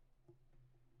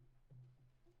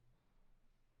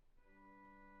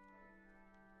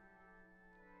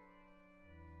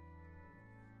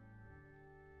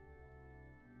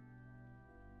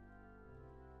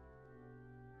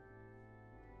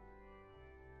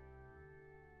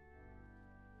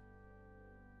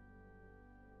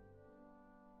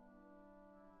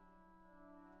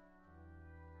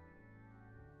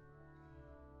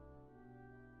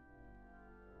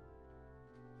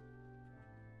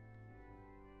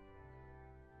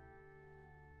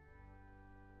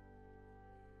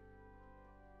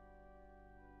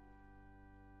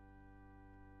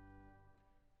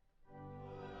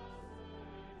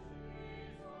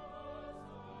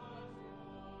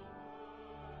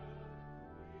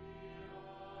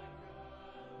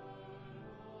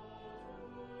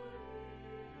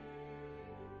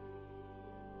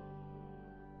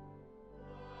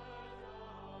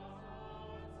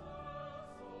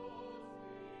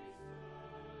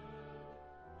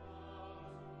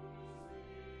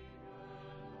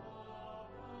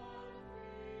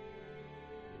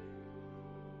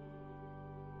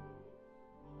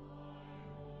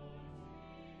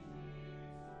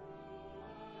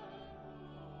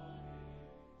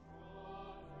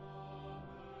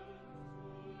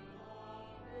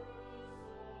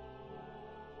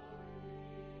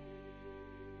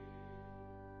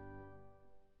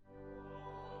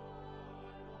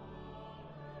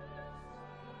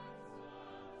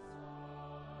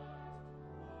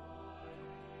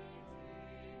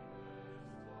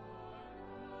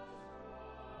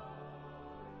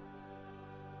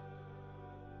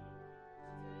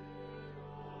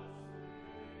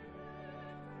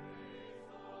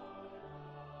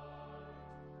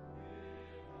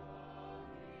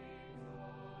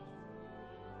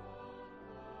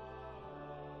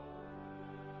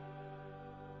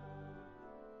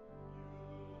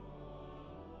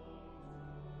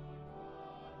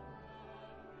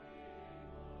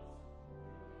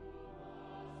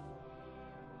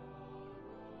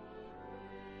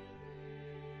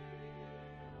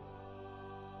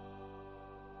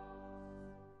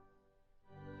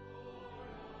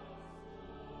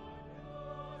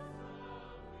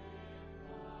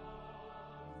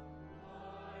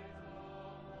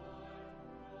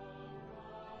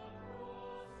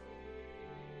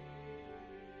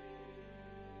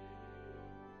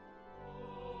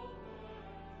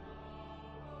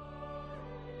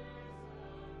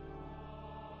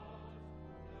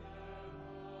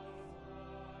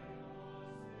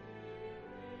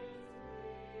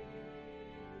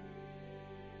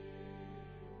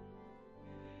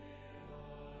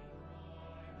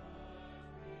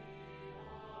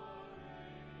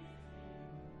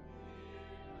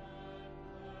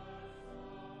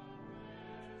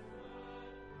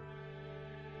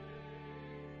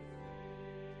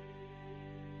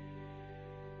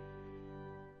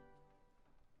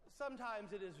 Sometimes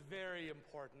it is very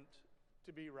important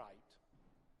to be right.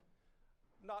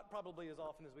 Not probably as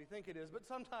often as we think it is, but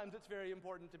sometimes it's very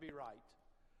important to be right.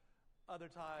 Other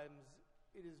times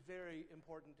it is very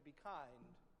important to be kind.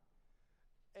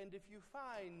 And if you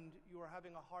find you are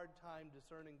having a hard time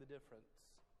discerning the difference,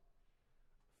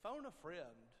 phone a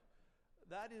friend.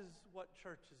 That is what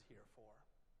church is here for.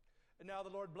 And now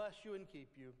the Lord bless you and keep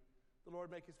you. The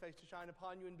Lord make his face to shine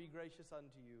upon you and be gracious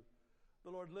unto you. The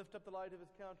Lord lift up the light of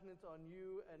his countenance on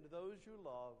you and those you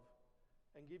love,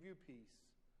 and give you peace,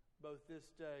 both this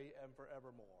day and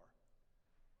forevermore.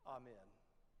 Amen.